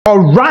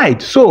All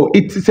right, so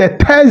it is a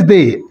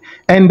Thursday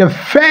and the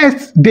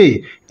first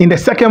day in the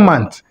second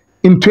month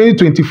in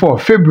 2024,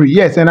 February.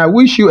 Yes, and I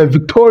wish you a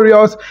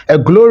victorious, a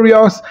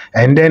glorious,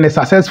 and then a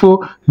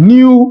successful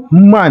new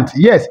month.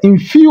 Yes, in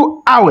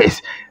few hours,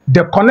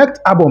 the KONEKT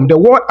album, the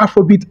World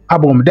Afrobeat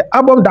album, the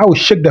album that will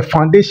shake the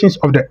foundations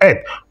of the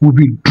earth, will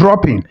be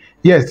dropping.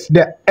 Yes,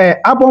 the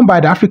album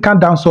by the African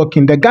dancehall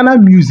king, the Ghana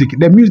music,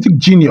 the music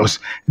genius,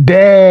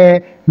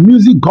 the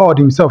music god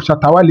himself,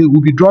 Shatta Wale,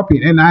 will be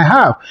dropping. And I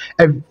have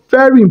a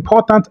very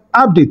important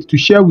update to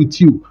share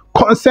with you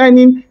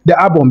concerning the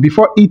album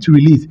before it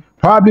release.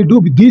 Probably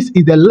this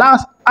is the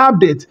last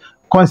update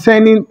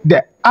concerning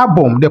the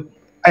album, the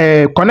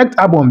KONEKT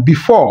album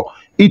before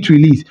it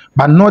release,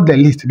 but not the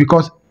least,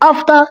 because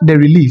after the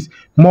release,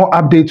 more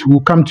updates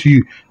will come to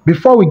you.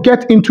 Before we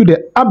get into the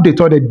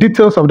update or the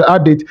details of the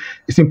update,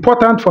 it's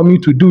important for me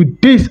to do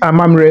this,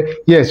 Amamre.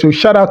 Yes, so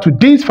shout out to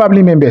these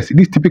family members,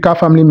 these typical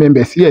family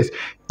members. Yes,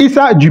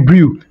 Issa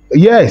Jibril.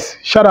 Yes,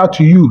 shout out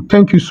to you.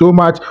 Thank you so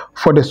much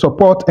for the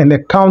support and the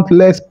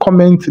countless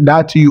comments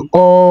that you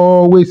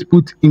always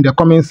put in the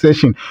comment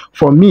section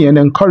for me and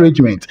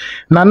encouragement.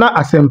 Nana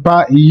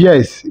Asempa,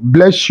 yes,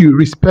 bless you.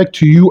 Respect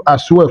to you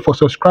as well for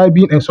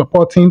subscribing and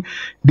supporting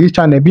this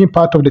channel, being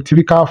part of the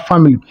typical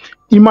family.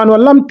 Emmanuel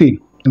Lamte,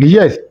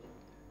 yes,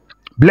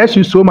 bless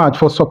you so much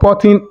for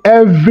supporting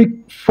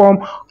every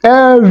form,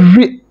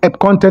 every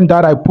content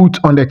that I put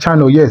on the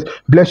channel. Yes,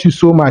 bless you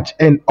so much,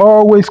 and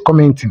always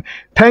commenting.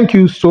 Thank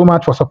you so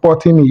much for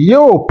supporting me.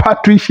 Yo,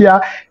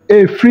 Patricia,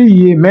 a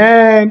free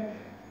man.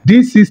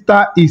 This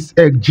sister is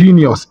a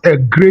genius, a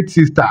great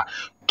sister.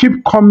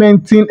 Keep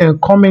commenting and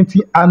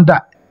commenting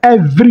under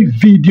every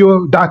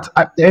video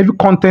every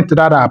content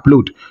that I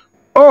upload.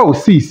 Oh,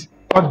 sis,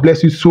 God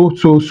bless you so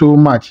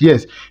much.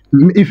 Yes,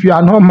 if you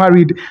are not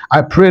married,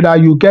 I pray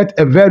that you get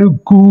a very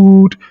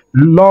good,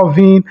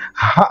 loving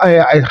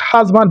a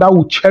husband that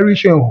will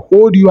cherish you and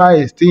hold you high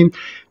esteem,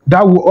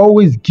 that will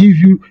always give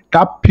you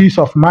that peace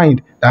of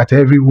mind that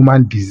every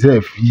woman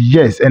deserves.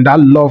 Yes, and that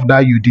love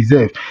that you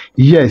deserve.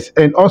 Yes,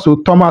 and also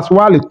Thomas,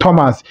 Wale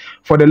Thomas,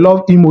 for the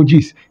love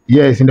emojis.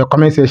 Yes, in the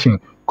comment section.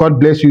 God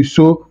bless you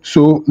so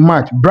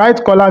much.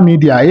 Bright Color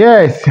Media,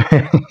 yes.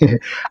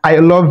 I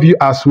love you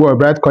as well,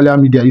 Bright Color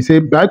Media. You say,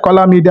 Bright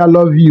Color Media,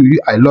 love you.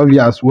 I love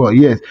you as well,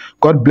 yes.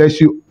 God bless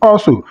you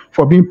also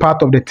for being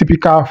part of the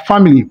typical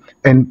family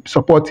and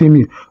supporting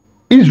me.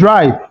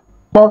 Israel,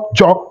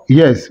 Job,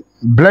 yes.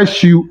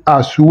 Bless you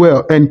as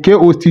well. And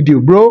KO Studio,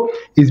 bro,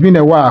 it's been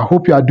a while. I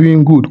hope you are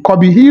doing good.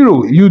 Kobe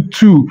Hero, you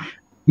too.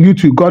 You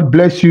too. God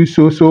bless you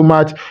so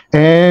much.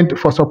 And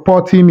for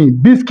supporting me.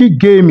 Biscuit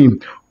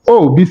Gaming.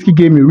 Oh, Biscuit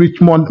Gaming,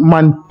 Richmond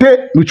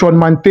Mante,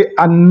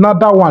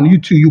 another one. You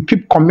too, you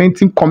keep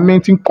commenting,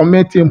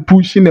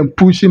 pushing.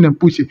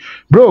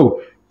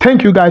 Bro,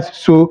 thank you guys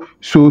so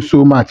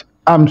much.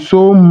 I'm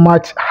so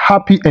much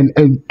happy and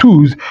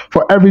enthused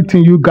for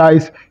everything you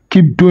guys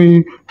keep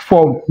doing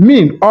for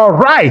me. All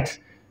right,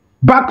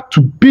 back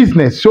to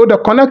business. So the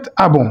KONEKT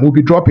album will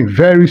be dropping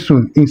very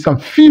soon in some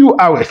few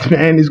hours,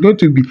 and it's going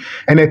to be,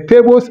 and the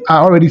tables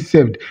are already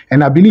served,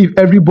 and I believe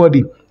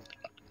everybody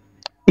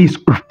is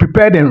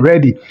prepared and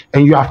ready,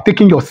 and you have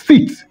taken your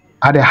seats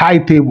at the high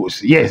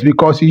tables. Yes,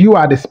 because you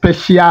are the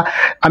special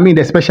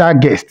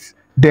guests,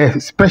 the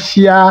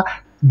special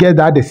guests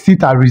that the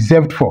seats are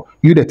reserved for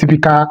you, the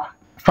typical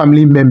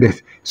family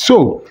members.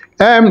 So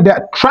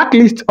the track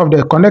list of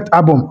the KONEKT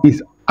album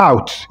is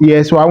out.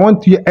 Yeah, so I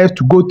want you guys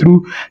to go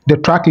through the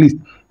track list,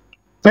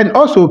 and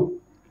also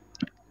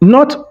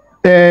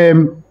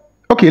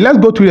okay, let's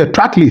go through the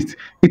track list.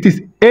 It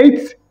is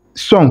 8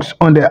 songs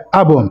on the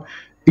album.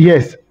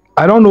 Yes,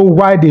 I don't know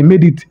why they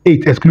made it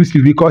 8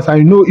 exclusive, because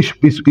I know it's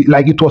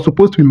like it was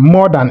supposed to be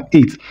more than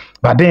 8.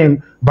 But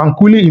then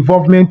Bankuli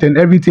involvement and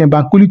everything,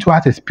 Bankuli too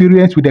has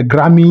experience with the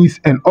Grammys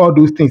and all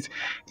those things.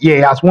 Yeah,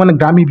 he has won a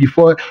Grammy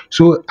before,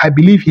 so I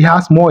believe he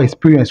has more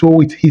experience. So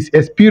with his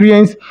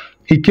experience,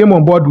 he came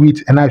on board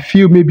with, and I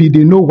feel maybe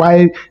they know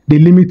why they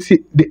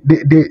limited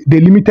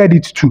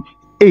it to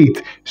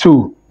 8.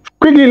 So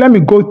quickly, let me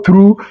go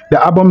through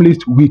the album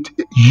list with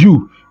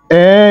you.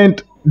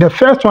 And the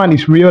first one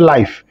is Real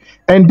Life.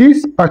 And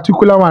this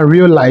particular one,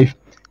 Real Life,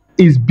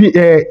 is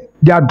they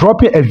are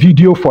dropping a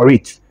video for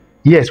it.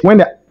 Yes,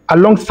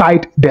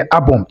 alongside the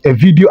album, a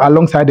video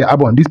alongside the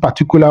album. This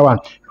particular one,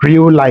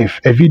 Real Life,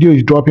 a video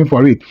is dropping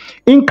for it.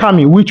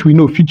 Incoming, which we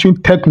know, featuring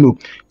Techno.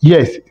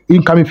 Yes,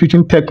 Incoming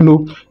featuring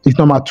Techno is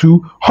number 2.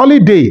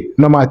 Holiday,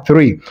 number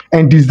 3.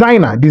 And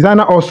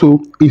Designer also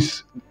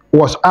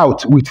was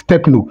out with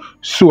Techno.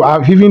 So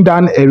I've even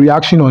done a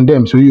reaction on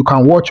them, so you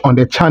can watch on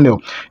the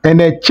channel. And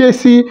the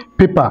Chasey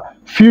Paper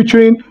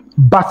featuring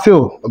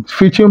Basil.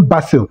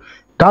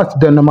 That's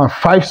the number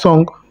 5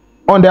 song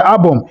on the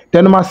album.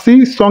 The number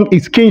 6 song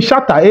is King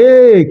Shatta.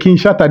 Hey, King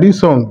Shatta, this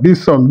song.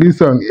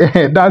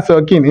 That's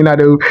a king.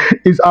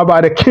 It's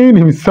about the king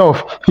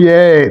himself.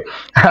 Yeah,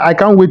 I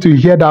can't wait to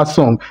hear that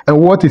song and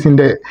what is in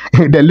the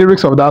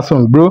lyrics of that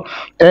song, bro.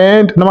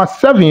 And number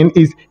 7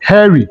 is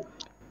Harry.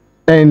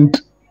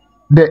 And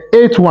the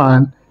 8th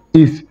one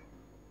is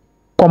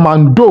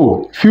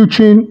Commando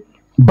featuring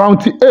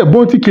Bounty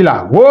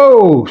Killer.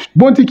 Whoa,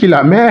 Bounty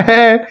Killer,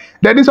 man.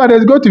 Then this one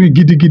is going to be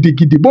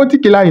giddy. Bounty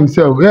Killer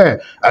himself, yeah.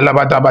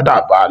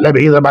 Alabadabadaba,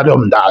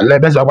 lebezabadonda,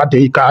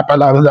 lebezabatika,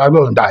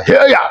 palabazabonda,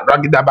 yeah,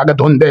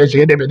 ragidabagadonde,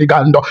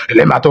 shedebedegando,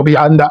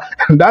 lematobianda.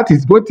 That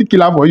is Bounty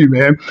Killer for you,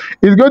 man.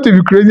 It's going to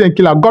be crazy and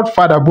killer.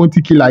 Godfather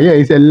Bounty Killer, yeah,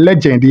 he's a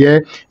legend, yeah.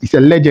 He's a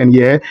legend,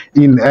 yeah.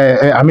 In,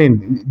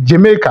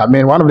 Jamaica,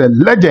 man, one of the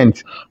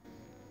legends.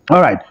 All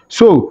right,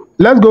 so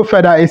let's go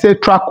further. It says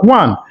track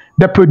 1.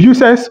 The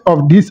producers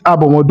of this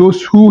album, or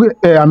those who,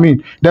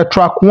 the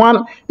track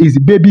 1 is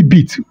Baby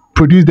Beat,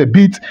 produced the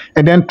beat,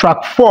 and then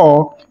track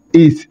 4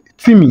 is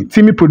Timmy.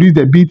 Timmy produced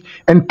the beat,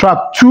 and track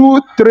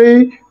 2,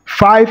 3,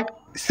 5,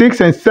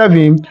 6, and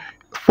 7,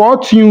 4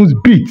 tunes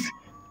beat.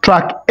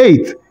 Track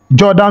 8,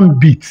 Jordan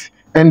beat,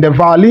 and the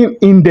violin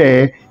in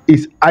there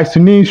is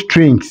Isonian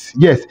Strings.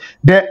 Yes,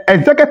 the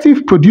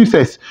executive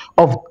producers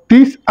of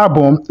this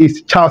album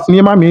is Charles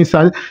Nima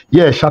Mensah,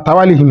 yeah, Shatta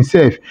Wale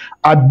himself,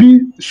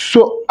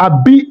 Abisabula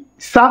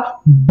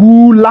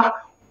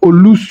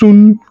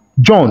Olusun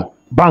John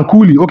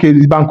Bankuli. Okay,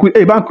 this is Bankuli.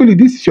 Hey, Bankuli,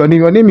 this is your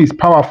name. Your name is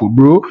powerful,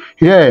 bro.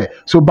 Yeah.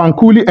 So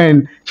Bankuli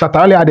and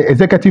Shatta Wale are the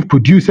executive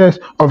producers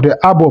of the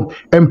album,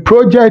 and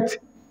Project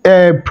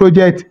A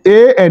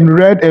and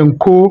Red and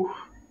Co.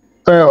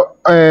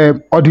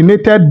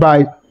 Ordinated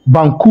by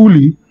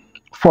Bankuli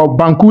for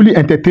Bankuli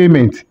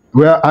Entertainment,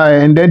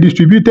 and then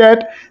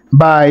distributed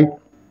by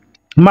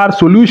Mad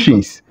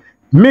Solutions,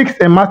 mixed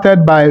and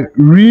mastered by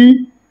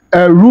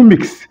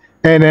Rumix,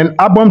 and then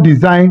album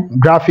design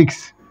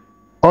graphics.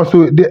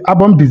 Also, the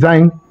album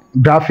design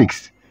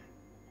graphics.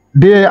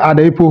 They are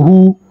the people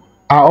who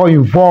are all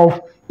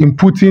involved in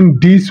putting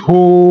this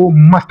whole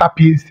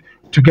masterpiece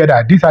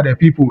together. These are the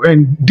people,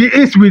 and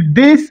this with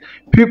these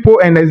people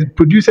and as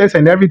producers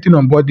and everything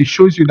on board, it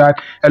shows you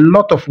that a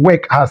lot of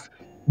work has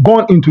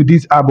gone into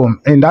this album,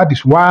 and that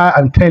is why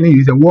I'm telling you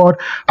it's a world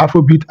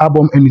Afrobeat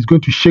album, and it's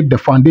going to shake the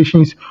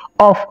foundations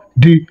of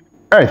the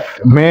earth,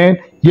 man.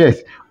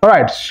 Yes. All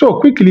right. So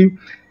quickly,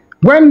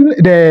 when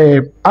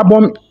the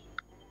album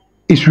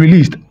is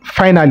released,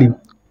 finally,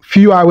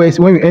 few hours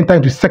when we enter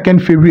into 2nd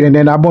February, and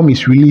then the album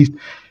is released.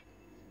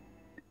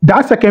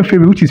 That 2nd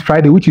February, which is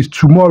Friday, which is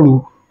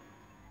tomorrow,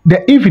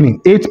 the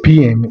evening, 8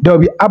 p.m., there will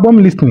be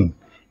album listening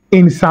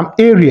in some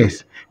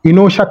areas. You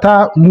know,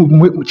 Shatta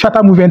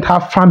movement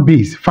have fan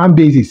bases.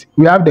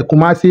 We have the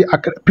Kumasi,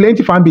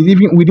 plenty fan base.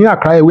 Even within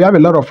Accra, we have a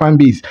lot of fan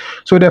base.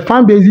 So the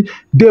fan base,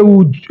 they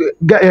would,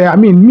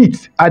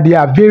 meet at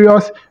their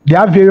various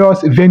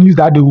venues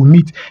that they will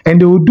meet,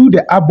 and they will do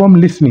the album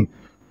listening.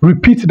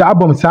 Repeat the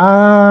album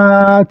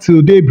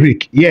till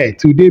daybreak. Yeah,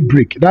 till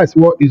daybreak. That's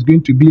what it's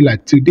going to be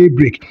like, till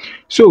daybreak.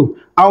 So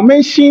I'll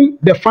mention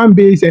the fan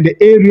base and the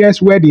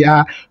areas where they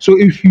are. So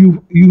if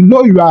you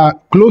know you are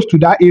close to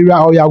that area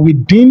or you are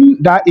within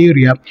that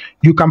area,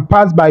 you can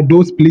pass by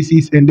those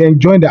places and then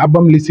join the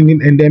album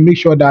listening, and then make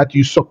sure that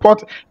you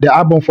support the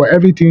album for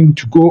everything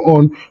to go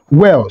on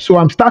well. So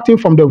I'm starting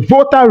from the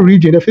Volta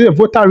region. The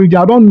Volta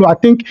region, I don't know. I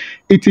think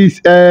it is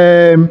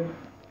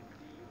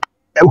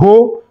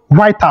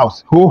White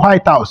House.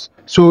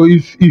 So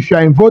if you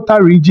are in Volta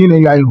region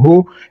and you are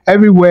in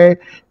everywhere,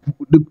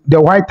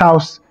 the White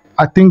House,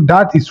 I think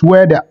that is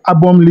where the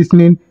album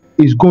listening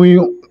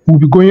will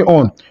be going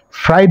on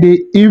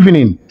Friday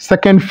evening,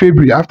 2nd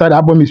February, after the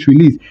album is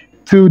released,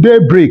 till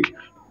daybreak.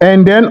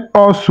 And then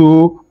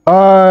also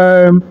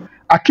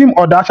Akim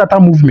Oda Shatta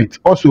movement,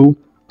 also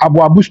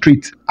Abu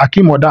Street,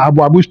 Akim Oda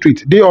Abu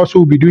Street, they also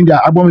will be doing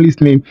their album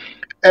listening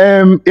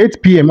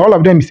 8 p.m. All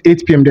of them is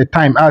 8 p.m. the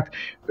time at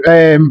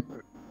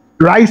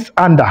Rice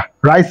Under.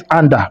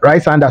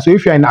 So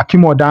if you're in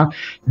Akimoda,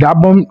 the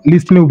album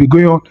listening will be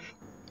going on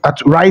at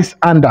Rice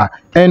Under.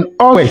 And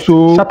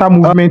also Shatta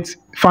movement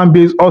fan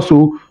base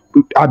also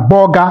at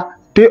Boga.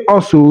 They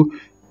also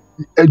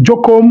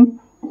Jokum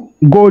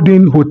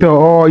Golden Hotel,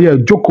 or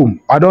Jokum.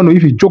 I don't know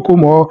if it's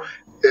Jokum or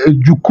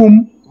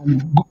Jukum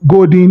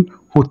Golden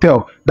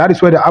Hotel. That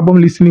is where the album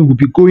listening will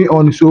be going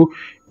on. So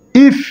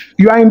if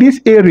you are in these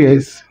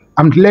areas,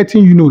 I'm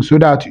letting you know so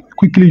that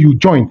quickly you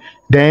join.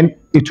 Then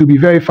it will be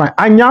very fine.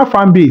 Anya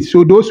fan base,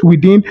 so those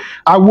within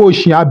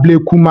Awoshi,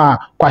 Ablekuma,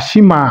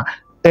 Kwashima,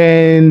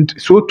 and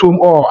Sotom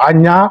or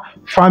Anya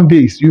fan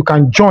base, you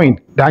can join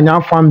the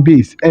Anya fan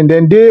base, and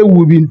then they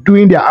will be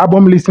doing their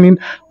album listening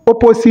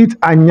opposite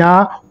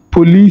Anya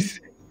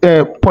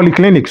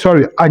Polyclinic.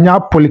 Sorry, Anya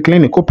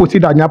Polyclinic,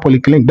 opposite Anya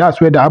Polyclinic. That's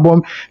where the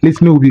album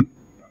listening will be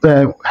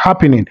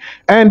happening.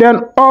 And then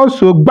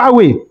also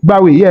Gbawe,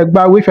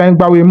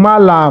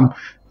 Malam,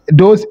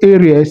 those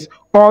areas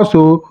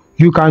also.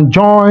 You can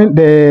join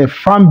the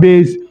fan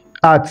base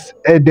at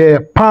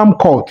the Palm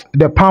Court.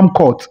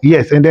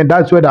 Yes, and then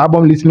that's where the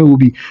album listening will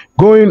be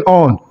going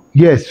on.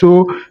 Yes,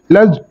 so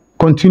let's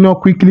continue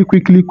quickly.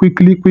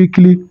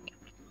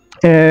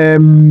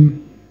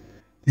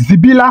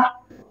 Zibila,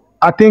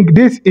 I think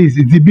this is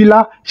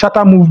Zibila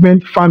Shatta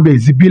movement fan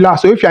base. Zibila.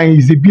 So if you're in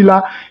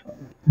Zibila,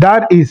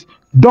 that is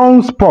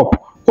Don's Pop,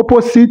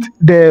 opposite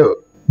the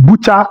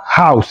Butcher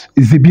House,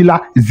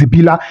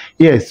 Zibila.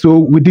 Yes, so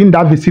within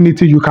that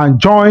vicinity, you can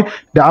join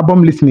the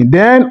album listening.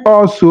 Then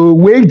also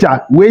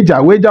Wager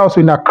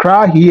also in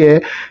Accra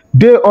here.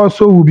 They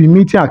also will be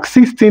meeting at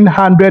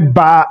 1600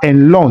 Bar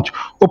and Lounge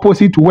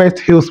opposite West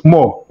Hills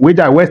Mall.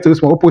 Wager West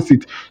Hills Mall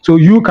opposite. So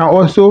you can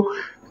also,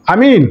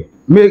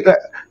 make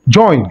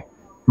join.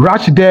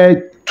 Rush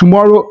there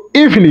tomorrow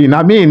evening.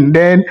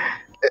 Then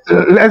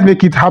let's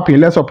make it happen.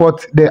 Let's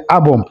support the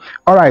album.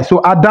 All right.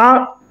 So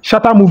Adam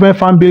Shatta movement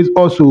fan base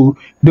also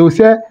they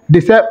say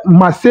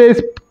Marseille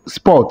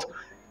Sport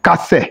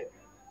Casse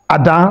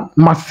Adam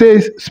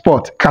Marseille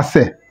Sport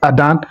Casse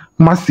Adam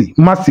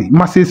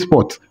Marseille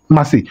Sport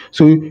Marseille.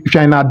 So if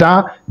you're in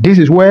Adam, this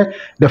is where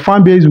the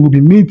fan base will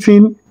be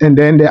meeting, and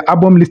then the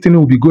album listening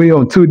will be going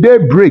on till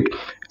daybreak.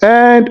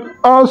 And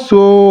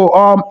also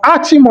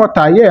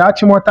Achimota here.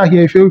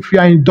 If you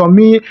are in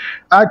Domi,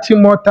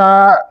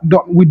 Achimota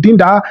within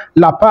that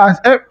La Paz,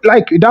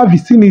 like that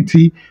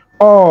vicinity,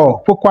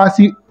 or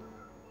Pokwasi,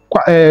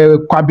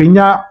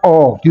 Kwabenya,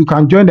 or you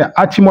can join the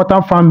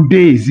Achimota fan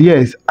base,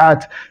 yes,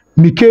 at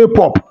Mike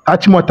Pop,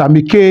 Achimota,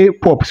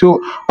 Mike Pop. So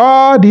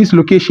all these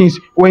locations,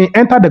 when you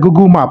enter the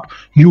Google map,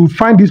 you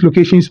find these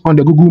locations on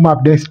the Google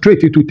map. Then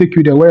straight it will take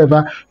you there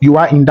wherever you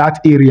are in that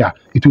area.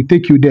 It will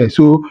take you there.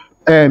 So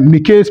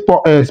Mike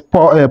Pop,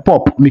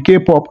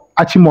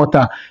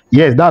 Achimota.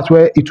 Yes, that's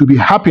where it will be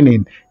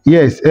happening.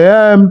 Yes.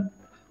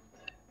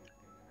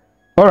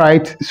 All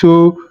right.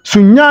 So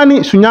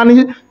Sunyani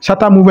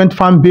Shatta movement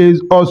fan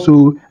base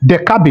also the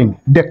cabin.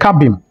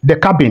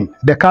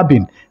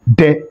 Sunyani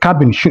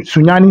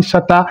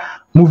Shatta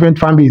movement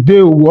fan base.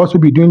 They will also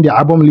be doing the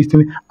album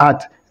listening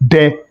at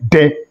the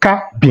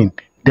cabin.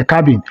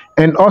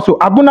 And also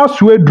Aguna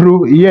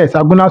Swedru. Yes,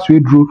 Aguna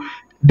Swedru.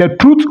 The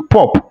Truth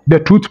Pop,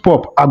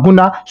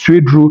 Aguna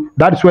Swedru.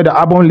 That is where the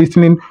album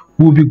listening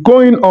will be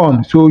going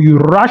on. So you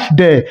rush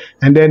there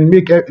and then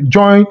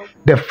join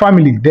the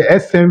family, the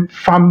SM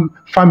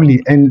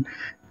family, and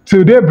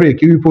till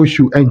daybreak, you people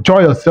should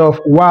enjoy yourself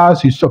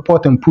whilst you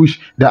support and push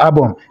the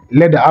album.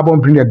 Let the album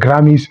bring the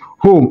Grammys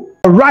home.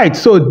 All right,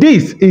 so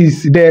this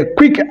is the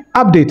quick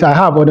update I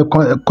have on the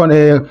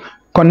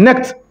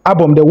KONEKT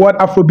album, the World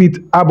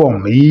Afrobeat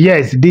album.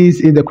 Yes,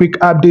 this is the quick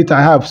update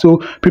I have. So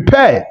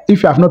prepare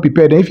if you have not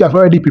prepared, and if you have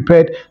already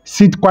prepared,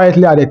 sit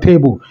quietly at the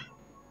table.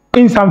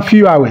 In some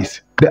few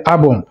hours, the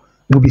album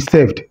will be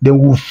served. Then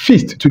we'll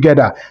feast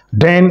together.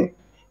 Then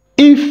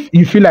if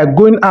you feel like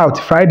going out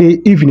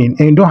Friday evening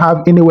and you don't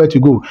have anywhere to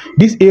go,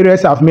 these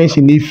areas I've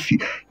mentioned, if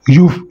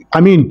you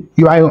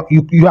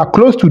are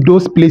close to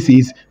those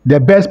places, the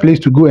best place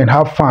to go and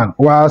have fun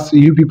whilst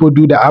you people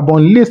do the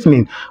album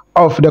listening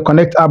of the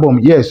KONEKT album.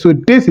 Yes, so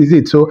this is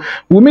it. So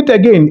we'll meet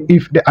again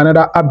if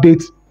another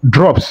update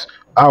drops.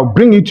 I'll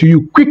bring it to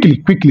you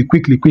quickly.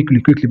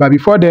 But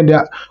before then,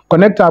 the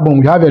KONEKT album,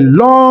 we have a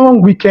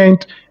long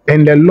weekend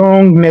and a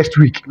long next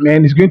week.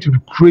 Man, it's going to be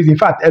crazy. In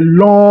fact, a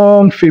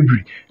long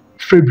February,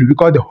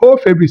 because the whole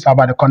February is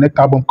about the KONEKT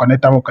album.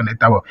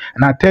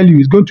 And I tell you,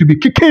 it's going to be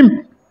kick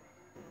him.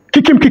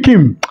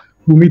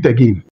 We'll meet again.